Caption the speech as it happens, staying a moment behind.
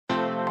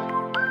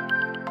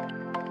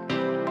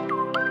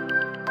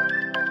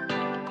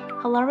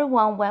Hello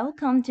everyone,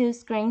 welcome to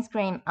Screen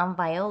Scream. I'm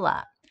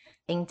Viola.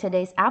 In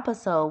today's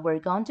episode, we're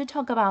going to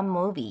talk about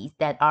movies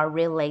that are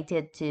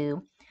related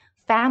to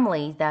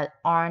families that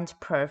aren't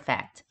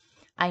perfect.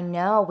 I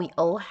know we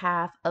all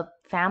have a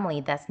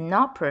family that's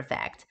not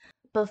perfect,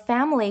 but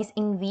families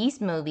in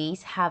these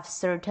movies have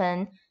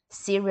certain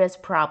serious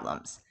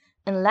problems,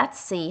 and let's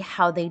see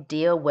how they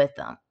deal with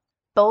them.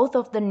 Both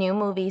of the new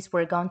movies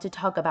we're going to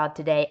talk about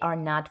today are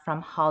not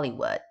from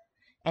Hollywood,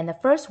 and the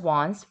first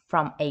one's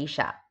from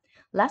Asia.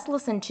 Let's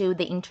listen to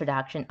the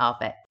introduction of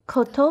it.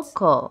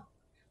 Kotoko,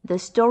 the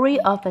story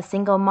of a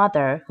single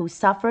mother who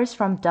suffers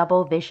from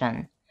double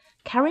vision.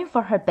 Caring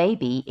for her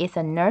baby is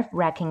a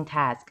nerve-wracking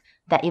task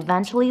that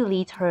eventually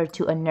leads her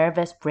to a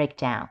nervous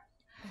breakdown.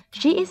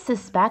 She is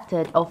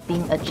suspected of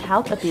being a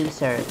child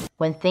abuser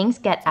when things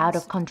get out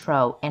of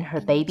control and her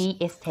baby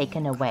is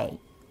taken away.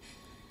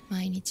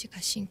 毎日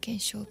が真剣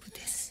勝負で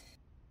す。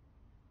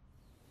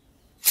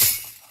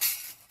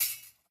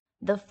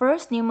The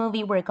first new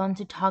movie we're going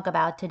to talk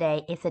about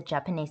today is a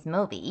Japanese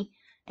movie.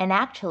 And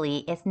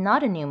actually, it's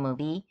not a new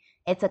movie,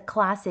 it's a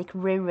classic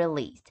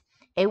re-released.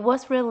 It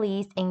was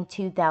released in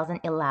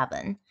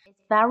 2011.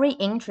 It's very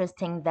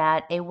interesting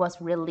that it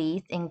was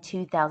released in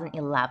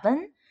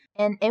 2011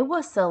 and it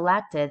was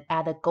selected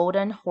at the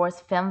Golden Horse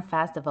Film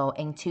Festival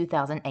in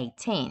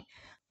 2018.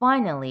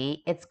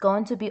 Finally, it's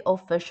going to be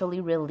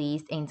officially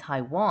released in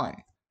Taiwan.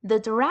 The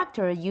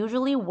director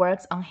usually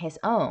works on his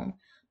own,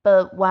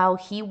 but while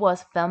he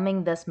was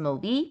filming this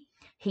movie,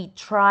 he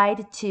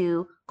tried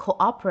to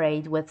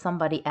cooperate with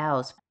somebody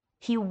else.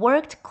 He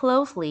worked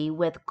closely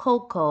with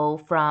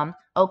Kotoko from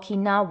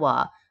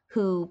Okinawa,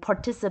 who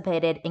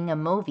participated in a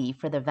movie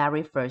for the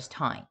very first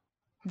time.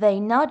 They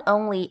not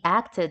only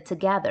acted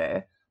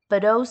together,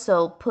 but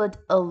also put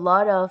a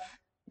lot of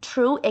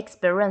true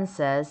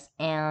experiences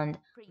and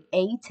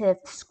creative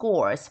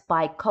scores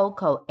by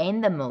Kotoko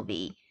in the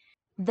movie.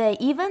 They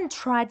even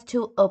tried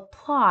to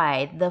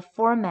apply the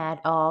format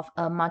of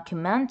a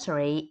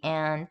mockumentary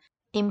and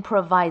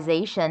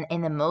improvisation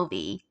in the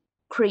movie,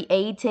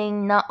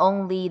 creating not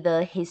only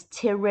the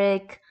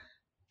hysteric,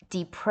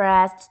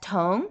 depressed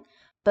tone,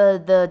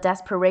 but the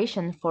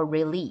desperation for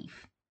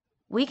relief.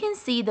 We can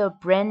see the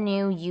brand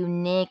new,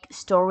 unique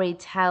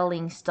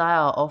storytelling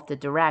style of the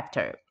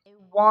director. It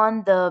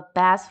won the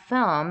Best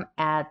Film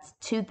at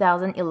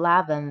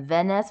 2011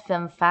 Venice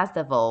Film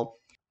Festival,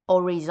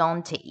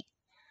 Orizzonti.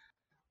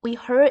 We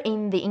heard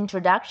in the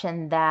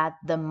introduction that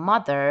the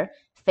mother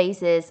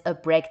faces a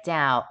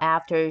breakdown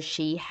after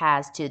she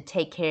has to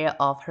take care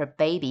of her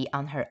baby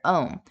on her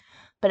own.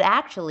 But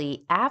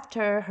actually,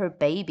 after her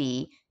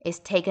baby is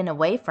taken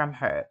away from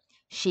her,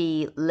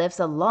 she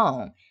lives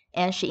alone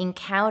and she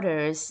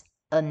encounters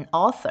an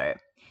author.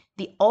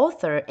 The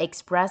author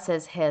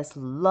expresses his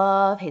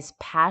love, his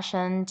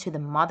passion to the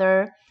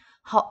mother.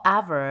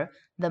 However,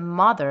 the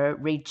mother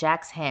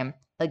rejects him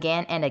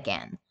again and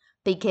again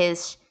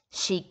because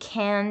she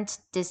can't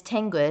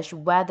distinguish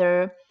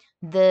whether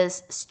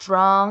this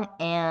strong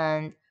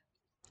and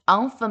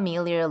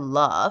unfamiliar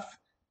love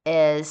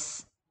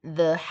is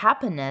the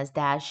happiness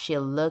that she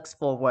looks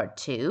forward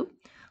to,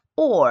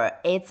 or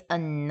it's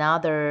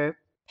another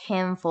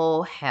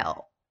painful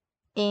hell.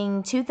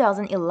 In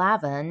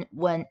 2011,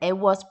 when it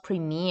was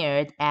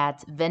premiered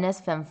at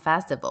Venice Film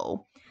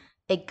Festival,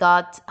 it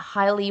got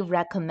highly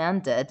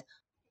recommended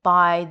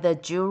by the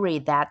jury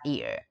that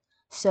year.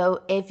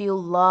 So if you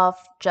love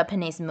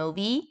Japanese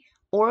movie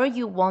or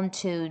you want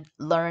to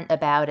learn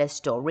about a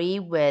story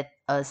with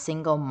a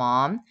single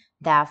mom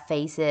that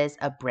faces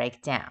a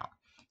breakdown,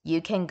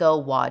 you can go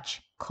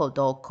watch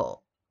Kotoko.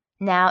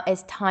 Now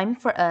it's time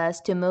for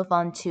us to move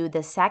on to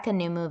the second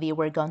new movie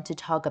we're going to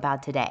talk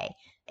about today.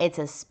 It's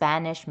a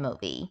Spanish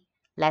movie.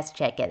 Let's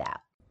check it out.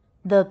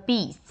 The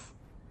Beasts.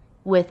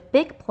 With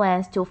big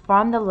plans to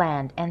farm the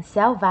land and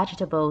sell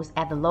vegetables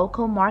at the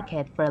local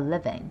market for a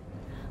living,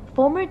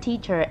 former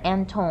teacher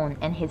Anton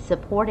and his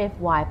supportive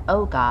wife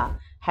Olga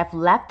have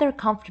left their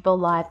comfortable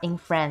life in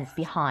France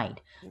behind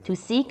to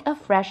seek a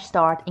fresh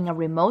start in a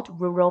remote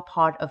rural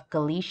part of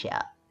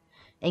Galicia.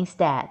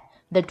 Instead,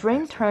 the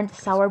dream turned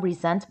sour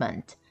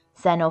resentment,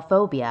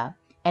 xenophobia,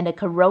 and a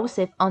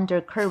corrosive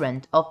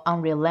undercurrent of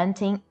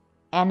unrelenting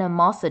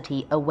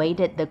animosity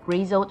awaited the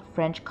grizzled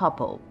French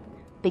couple.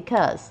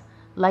 Because,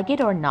 like it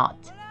or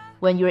not,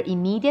 when your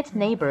immediate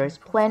neighbors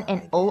plan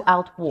an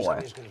all-out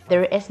war,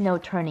 there is no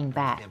turning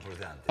back.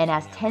 And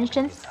as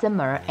tensions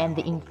simmer and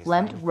the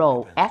inflamed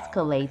row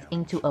escalates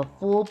into a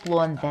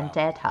full-blown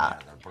vendetta,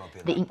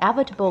 the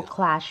inevitable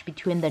clash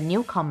between the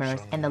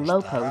newcomers and the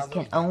locals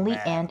can only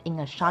end in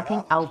a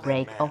shocking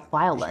outbreak of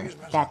violence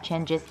that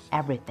changes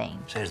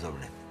everything.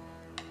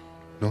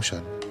 No,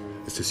 Sean.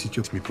 Este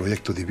sitio es mi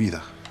proyecto de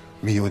vida,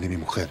 mío y de mi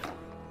mujer.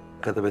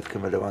 Cada vez que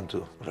me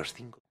levanto a las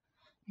 5.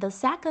 The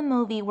second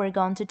movie we're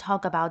going to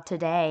talk about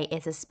today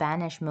is a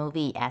Spanish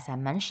movie, as I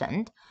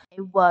mentioned.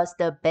 It was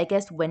the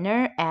biggest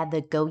winner at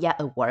the Goya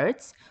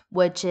Awards,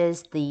 which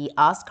is the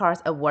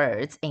Oscars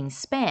Awards in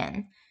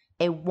Spain.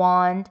 It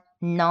won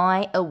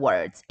 9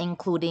 awards,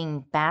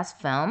 including Best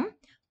Film,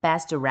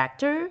 Best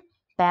Director,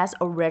 Best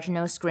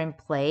Original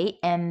Screenplay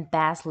and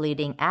Best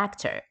Leading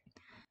Actor.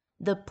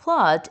 The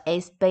plot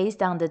is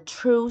based on the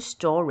true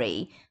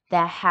story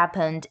that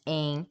happened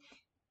in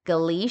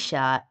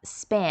Galicia,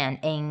 Spain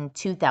in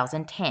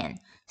 2010,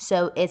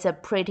 so it's a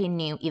pretty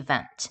new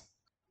event.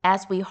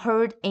 As we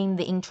heard in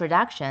the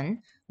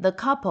introduction, the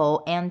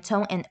couple,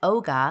 Anton and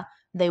Olga,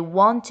 they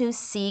want to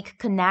seek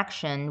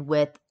connection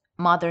with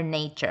Mother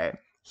Nature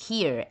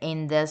here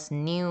in this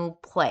new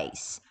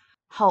place.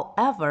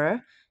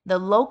 However, the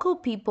local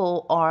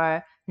people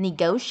are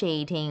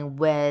negotiating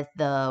with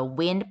the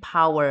wind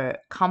power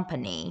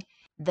company.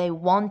 They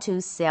want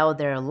to sell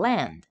their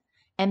land.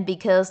 And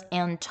because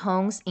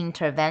Anton's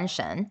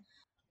intervention,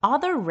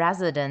 other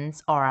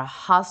residents are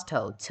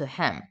hostile to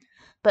him.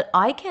 But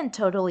I can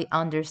totally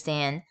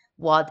understand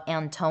what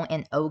Anton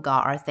and Olga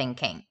are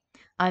thinking.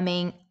 I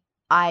mean,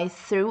 I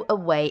threw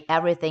away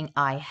everything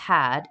I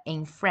had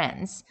in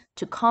France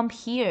to come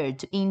here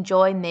to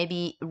enjoy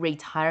maybe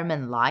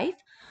retirement life.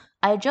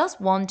 I just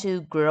want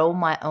to grow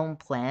my own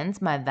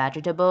plants, my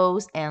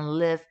vegetables, and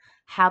live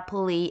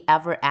happily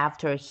ever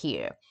after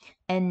here.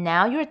 And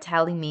now you're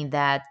telling me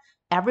that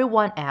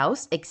everyone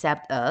else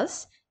except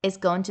us is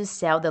going to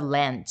sell the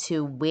land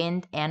to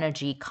wind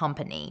energy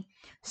company.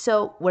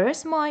 So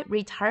where's my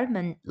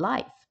retirement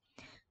life?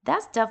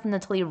 That's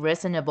definitely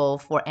reasonable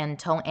for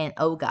Anton and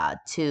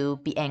Olga to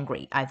be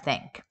angry, I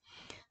think.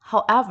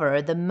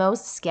 However, the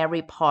most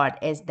scary part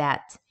is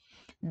that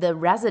the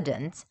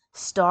residents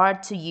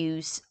start to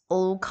use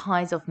all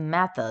kinds of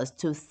methods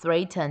to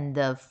threaten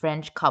the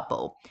French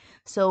couple.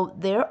 So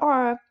there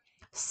are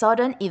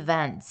sudden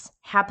events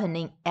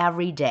happening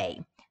every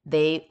day.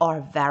 They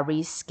are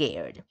very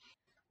scared.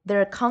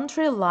 Their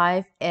country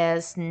life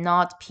is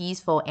not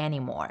peaceful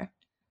anymore.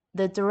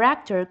 The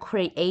director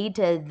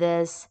created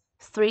this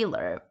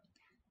thriller,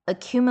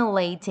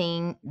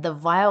 accumulating the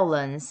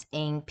violence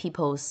in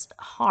people's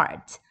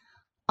heart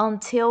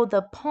until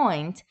the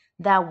point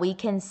that we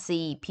can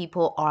see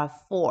people are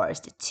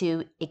forced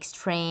to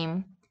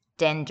extreme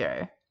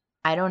danger.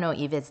 I don't know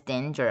if it's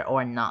danger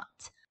or not.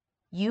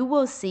 You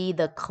will see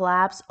the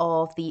collapse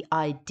of the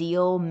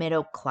ideal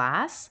middle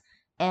class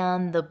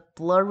and the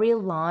blurry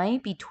line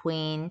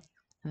between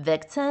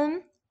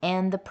victim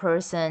and the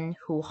person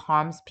who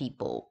harms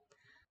people.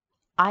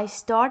 I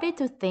started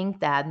to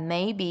think that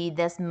maybe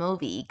this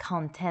movie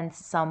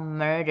contains some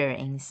murder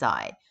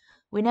inside.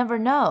 We never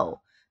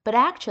know. But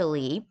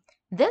actually,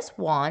 this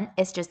one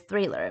is just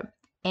thriller.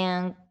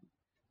 And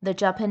the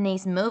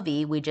Japanese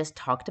movie we just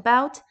talked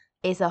about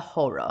is a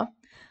horror.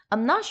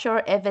 I'm not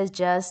sure if it's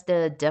just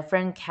the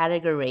different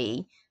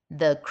category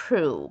the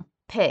crew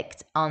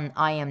picked on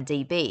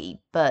IMDb,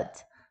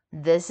 but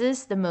this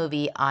is the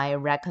movie I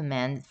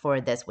recommend for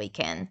this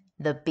weekend,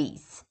 The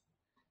Beast.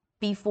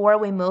 Before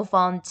we move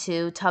on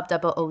to Top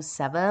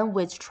 007,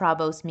 which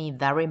troubles me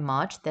very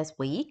much this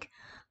week,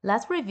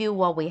 let's review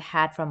what we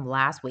had from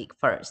last week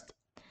first.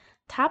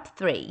 Top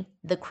 3,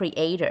 The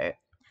Creator.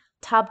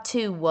 Top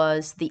 2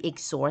 was The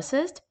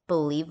Exorcist,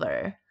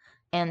 Believer.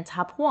 And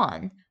top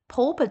 1,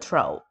 Paw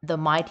Patrol, The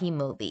Mighty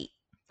Movie.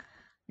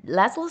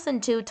 Let's listen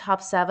to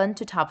top 7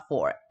 to top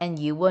 4, and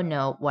you will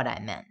know what I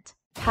meant.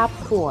 Top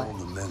 4,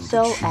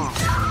 So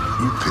Act.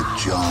 You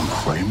picked John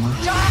Kramer?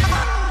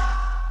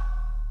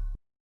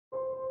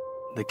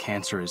 The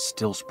cancer is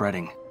still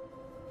spreading.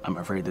 I'm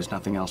afraid there's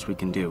nothing else we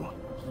can do.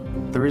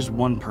 There is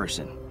one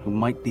person who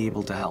might be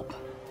able to help.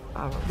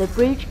 The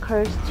Bridge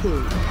Curse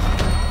 2.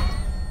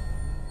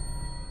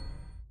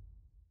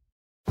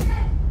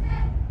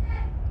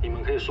 你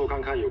们可以说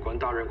看看有关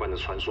大人馆的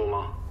传说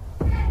吗？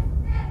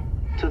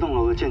这栋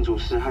楼的建筑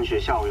师和学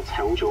校有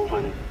财务纠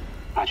纷，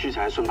把去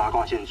财顺八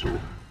卦建筑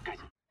改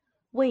成。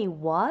 Wait,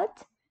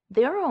 what?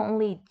 There are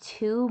only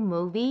 2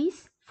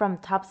 movies from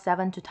top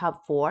 7 to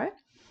top 4?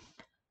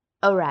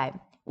 Alright,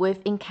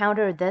 we've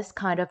encountered this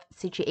kind of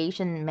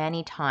situation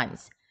many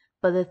times,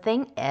 but the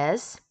thing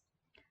is,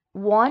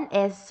 one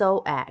is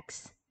Soul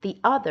X, the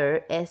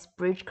other is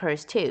Bridge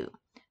Curse 2.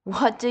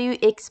 What do you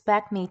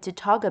expect me to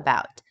talk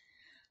about?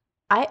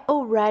 I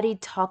already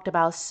talked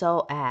about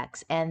Soul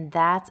X, and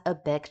that's a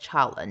big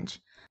challenge.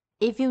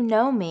 If you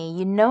know me,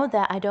 you know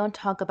that I don't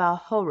talk about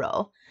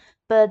horror,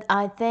 but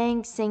I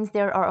think since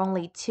there are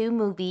only 2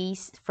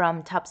 movies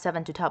from top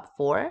 7 to top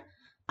 4,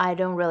 I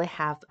don't really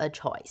have a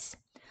choice.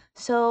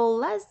 So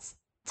let's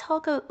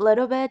talk a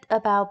little bit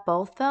about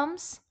both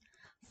films.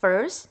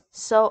 First,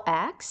 Soul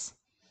X.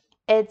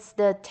 It's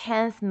the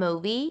 10th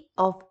movie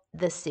of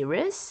the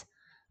series.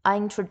 I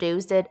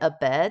introduced it a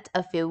bit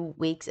a few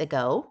weeks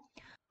ago.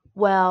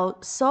 Well,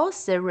 Soul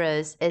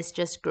series is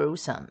just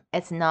gruesome.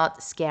 It's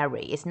not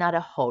scary. It's not a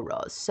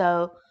horror.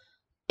 So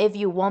if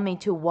you want me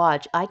to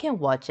watch, I can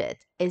watch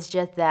it. It's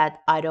just that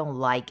I don't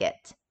like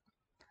it.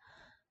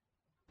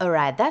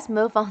 Alright, let's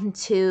move on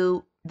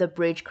to The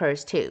Bridge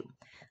Curse 2.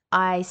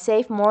 I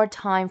saved more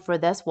time for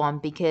this one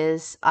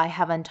because I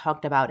haven't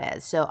talked about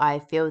it, so I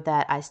feel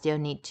that I still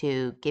need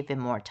to give it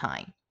more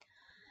time.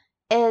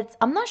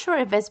 I'm not sure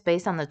if it's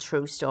based on a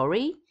true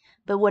story,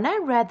 but when I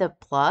read the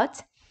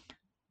plot,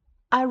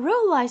 I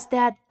realized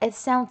that it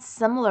sounds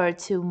similar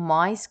to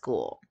my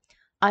school.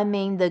 I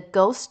mean, the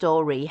ghost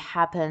story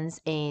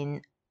happens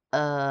in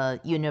a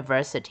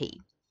university,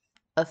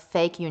 a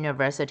fake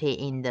university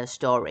in the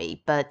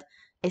story, but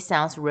it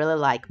sounds really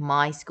like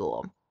my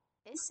school.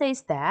 It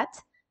says that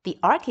the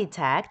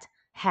architect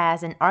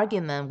has an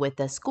argument with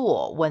the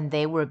school when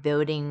they were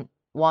building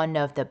one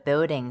of the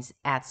buildings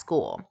at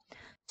school.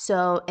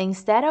 So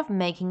instead of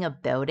making a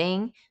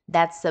building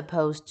that's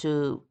supposed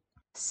to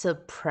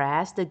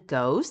suppress the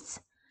ghosts,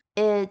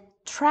 it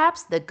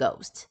traps the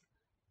ghost.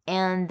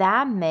 And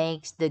that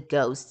makes the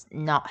ghost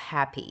not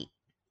happy.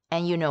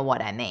 And you know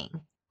what I mean.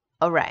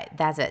 Alright,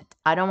 that's it.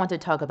 I don't want to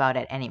talk about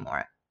it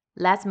anymore.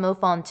 Let's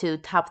move on to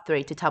top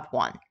 3 to top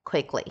 1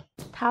 quickly.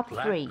 Top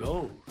 3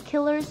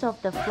 Killers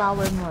of the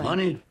Flower Moon.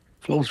 Money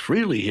flows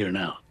freely here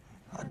now.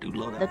 I do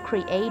love The that.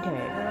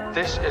 Creator.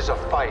 This is a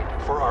fight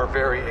for our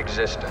very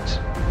existence.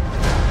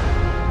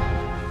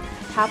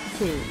 Top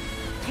 2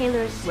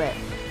 Taylor Swift.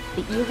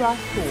 The Eras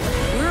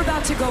Tour. We're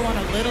about to go on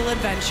a little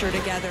adventure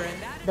together,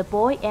 and that... The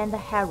Boy and the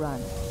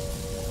Heron.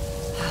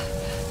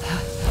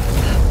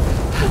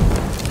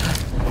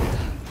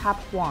 Top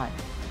 1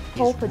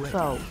 Paw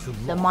Patrol.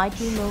 The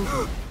Mighty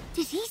Movie.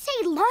 Did he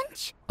say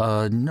lunch?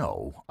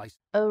 No.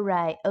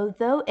 Alright,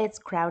 although it's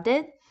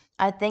crowded,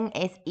 I think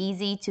it's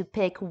easy to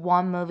pick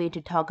one movie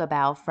to talk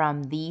about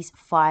from these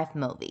 5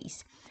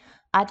 movies.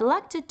 I'd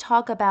like to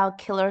talk about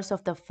Killers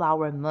of the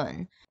Flower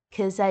Moon,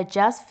 because I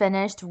just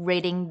finished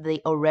reading the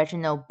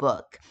original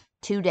book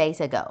 2 days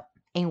ago,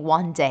 in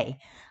one day.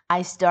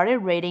 I started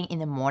reading in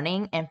the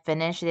morning and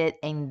finished it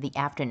in the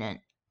afternoon.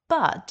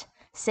 But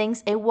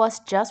since it was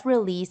just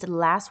released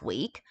last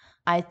week,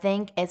 I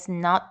think it's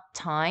not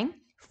time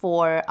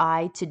for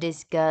I to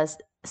discuss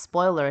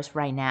spoilers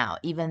right now,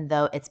 even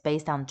though it's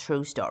based on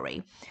true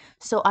story.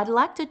 So I'd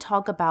like to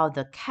talk about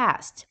the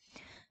cast.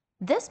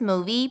 This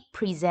movie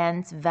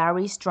presents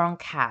very strong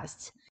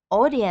cast.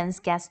 Audience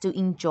gets to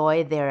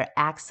enjoy their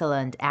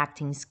excellent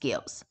acting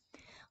skills.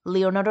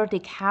 Leonardo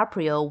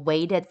DiCaprio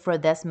waited for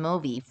this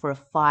movie for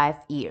 5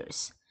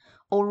 years.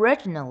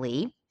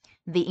 Originally,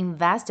 The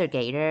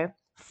Investigator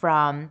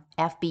from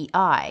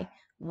FBI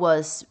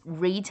was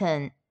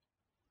written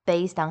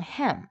based on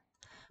him.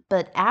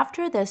 But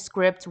after the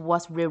script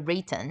was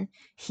rewritten,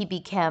 he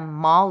became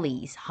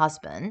Molly's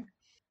husband.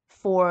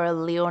 For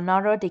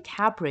Leonardo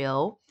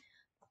DiCaprio,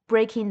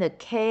 breaking the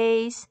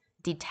case,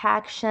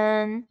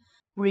 detection,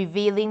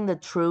 revealing the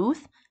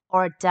truth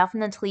are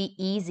definitely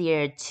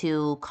easier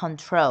to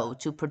control,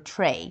 to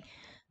portray.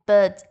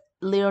 But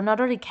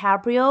Leonardo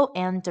DiCaprio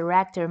and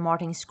director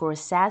Martin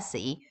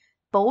Scorsese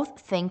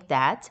both think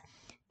that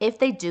if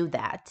they do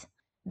that,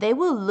 they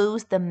will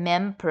lose the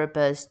main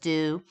purpose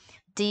to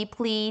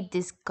deeply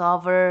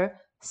discover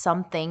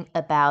something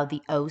about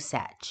the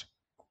Osage.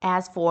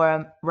 As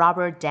for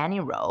Robert De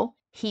Niro,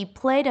 he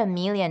played a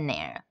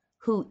millionaire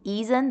who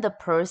isn't the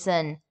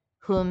person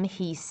whom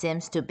he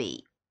seems to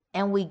be.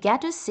 And we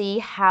get to see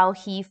how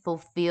he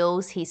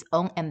fulfills his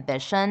own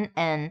ambition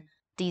and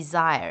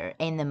desire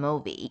in the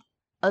movie.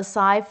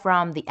 Aside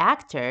from the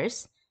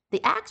actors,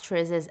 the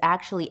actress is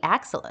actually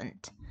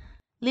excellent.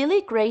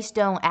 Lily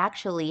Greystone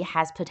actually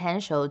has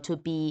potential to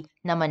be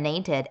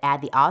nominated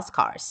at the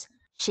Oscars.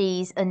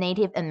 She's a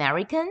Native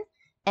American,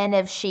 and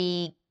if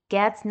she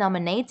gets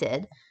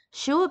nominated,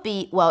 she will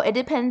be, well, it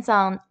depends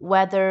on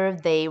whether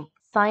they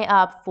sign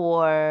up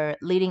for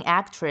leading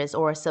actress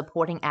or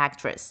supporting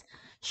actress.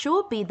 She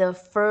will be the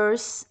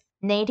first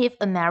Native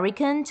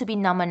American to be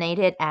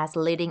nominated as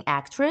leading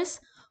actress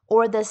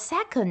or the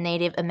second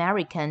Native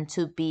American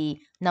to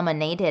be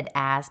nominated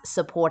as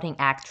supporting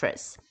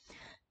actress.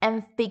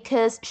 And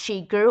because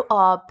she grew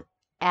up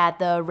at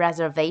the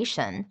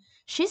reservation,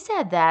 she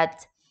said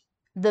that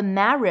the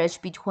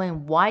marriage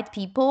between white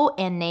people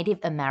and Native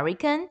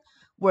American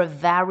were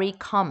very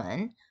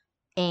common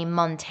in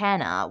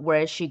Montana,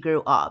 where she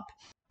grew up.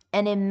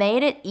 And it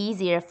made it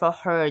easier for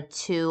her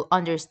to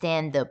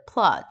understand the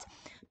plot.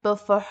 But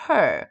for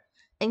her,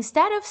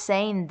 instead of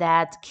saying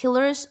that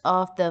Killers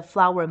of the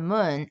Flower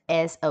Moon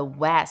is a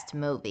West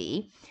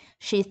movie,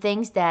 she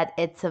thinks that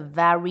it's a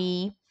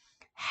very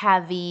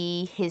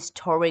heavy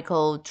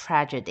historical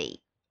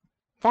tragedy.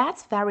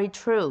 That's very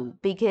true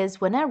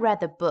because when I read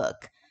the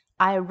book,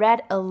 I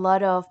read a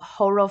lot of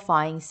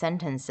horrifying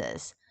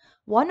sentences.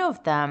 One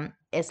of them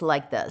is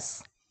like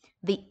this: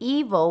 the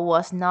evil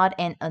was not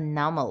an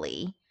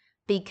anomaly,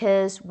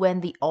 because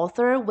when the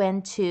author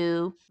went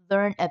to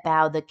learn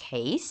about the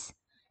case,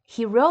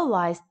 he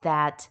realized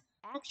that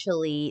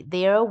actually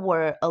there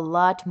were a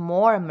lot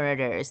more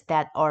murders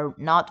that are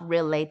not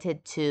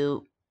related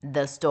to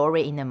the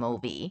story in the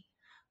movie,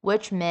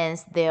 which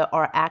means there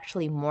are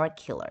actually more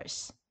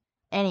killers.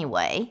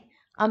 Anyway,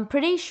 I'm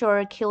pretty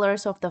sure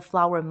Killers of the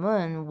Flower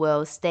Moon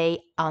will stay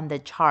on the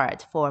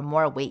chart for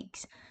more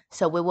weeks,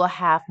 so we will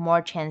have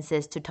more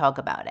chances to talk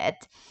about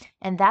it.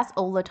 And that's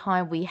all the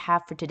time we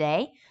have for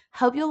today.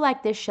 Hope you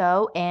like this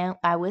show, and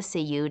I will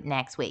see you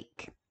next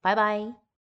week. Bye bye.